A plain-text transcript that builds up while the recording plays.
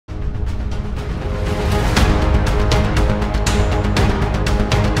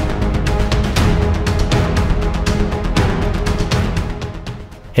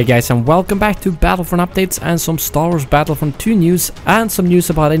Hey guys, and welcome back to Battlefront updates and some Star Wars Battlefront 2 news and some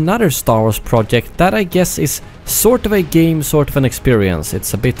news about another Star Wars project that I guess is sort of a game, sort of an experience.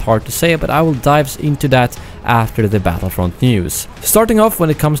 It's a bit hard to say, but I will dive into that after the Battlefront news. Starting off, when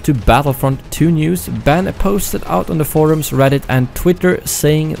it comes to Battlefront 2 news, Ben posted out on the forums, Reddit and Twitter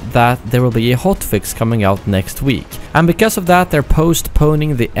saying that there will be a hotfix coming out next week. And because of that, they're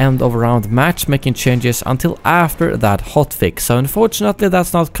postponing the end of round matchmaking changes until after that hotfix. So unfortunately,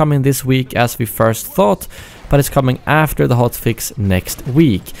 that's not coming this week as we first thought, but it's coming after the hotfix next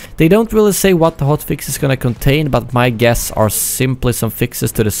week. They don't really say what the hotfix is going to contain, but my guess are simply some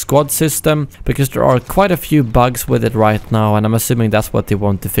fixes to the squad system, because there are quite a few bugs with it right now, and I'm assuming that's what they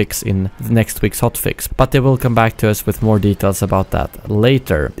want to fix in next week's hotfix. But they will come back to us with more details about that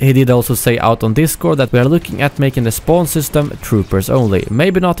later. He did also say out on Discord that we are looking at making the spawn system troopers only.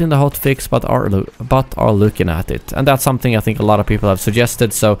 Maybe not in the hotfix, but are looking at it. And that's something I think a lot of people have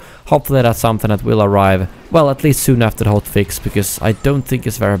suggested, so hopefully that's something that will arrive, well, at least soon after the hotfix, because I don't think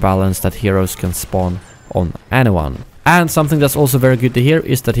it's very balanced that heroes can spawn on anyone. And something that's also very good to hear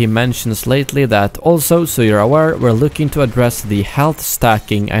is that he mentions lately that also, so you're aware, we're looking to address the health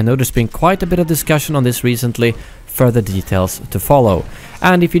stacking. I know there's been quite a bit of discussion on this recently, further details to follow.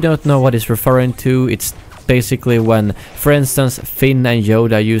 And if you don't know what he's referring to, it's basically when, for instance, Finn and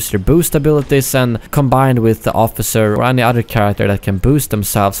Yoda use their boost abilities and combined with the officer or any other character that can boost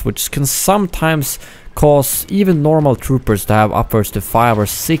themselves, which can sometimes cause even normal troopers to have upwards to 500 or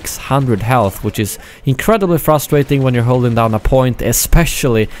 600 health, which is incredibly frustrating when you're holding down a point,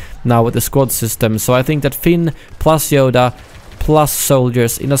 especially now with the squad system. So I think that Finn plus Yoda plus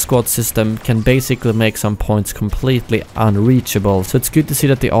soldiers in a squad system can basically make some points completely unreachable. So it's good to see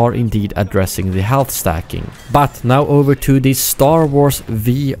that they are indeed addressing the health stacking. But now over to the Star Wars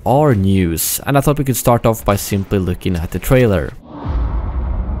VR news, and I thought we could start off by simply looking at the trailer.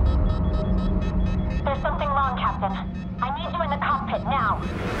 There's something wrong, Captain. I need you in the cockpit now.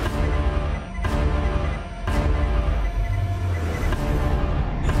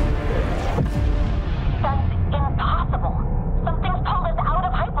 That's impossible. Something's pulled us out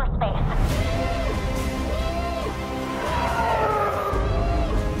of hyperspace.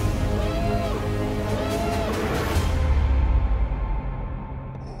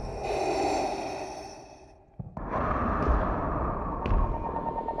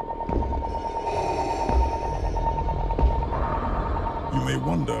 You may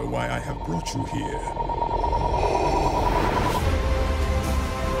wonder why I have brought you here.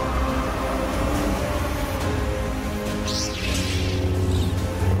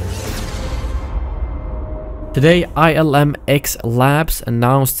 Today, ILMX Labs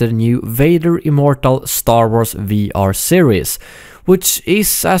announced the new Vader Immortal Star Wars VR series, which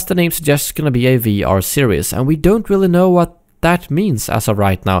is, as the name suggests, going to be a VR series, and we don't really know what that means as of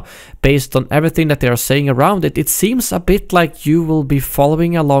right now. Based on everything that they are saying around it, it seems a bit like you will be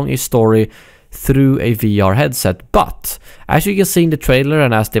following along a story through a VR headset, but as you can see in the trailer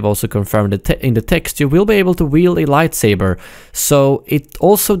and as they've also confirmed in the text, you will be able to wield a lightsaber, so it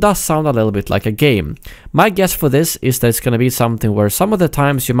also does sound a little bit like a game. My guess for this is that it's going to be something where some of the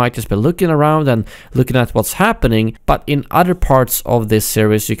times you might just be looking around and looking at what's happening, but in other parts of this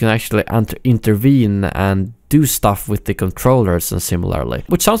series you can actually intervene and do stuff with the controllers and similarly,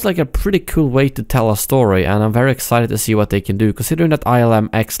 which sounds like a pretty cool way to tell a story, and I'm very excited to see what they can do, considering that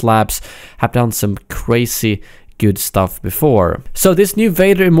ILMX Labs have done some crazy good stuff before. So this new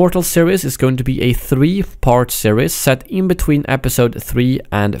Vader Immortal series is going to be a 3-part series set in between episode 3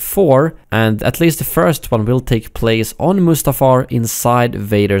 and 4, and at least the first one will take place on Mustafar inside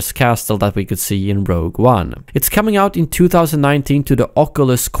Vader's castle that we could see in Rogue One. It's coming out in 2019 to the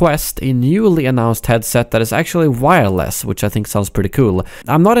Oculus Quest, a newly announced headset that is actually wireless, which I think sounds pretty cool.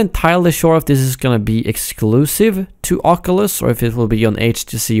 I'm not entirely sure if this is going to be exclusive to Oculus or if it will be on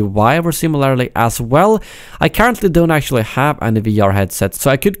HTC Vive or similarly as well. I currently don't actually have any VR headset, so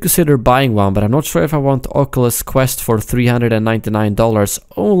I could consider buying one, but I'm not sure if I want Oculus Quest for $399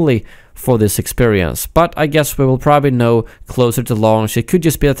 only for this experience. But I guess we will probably know closer to launch. It could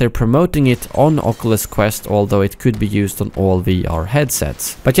just be that they're promoting it on Oculus Quest, although it could be used on all VR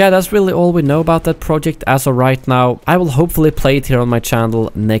headsets. But yeah, that's really all we know about that project as of right now. I will hopefully play it here on my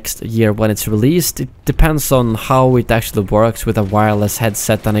channel next year when it's released. It depends on how it actually works with a wireless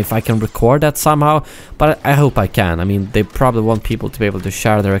headset and if I can record that somehow, but I hope I can. I mean, they probably want people to be able to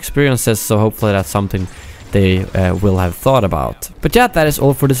share their experiences, so hopefully that's something they will have thought about. But yeah, that is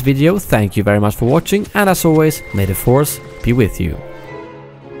all for this video. Thank you very much for watching, and as always, may the Force be with you.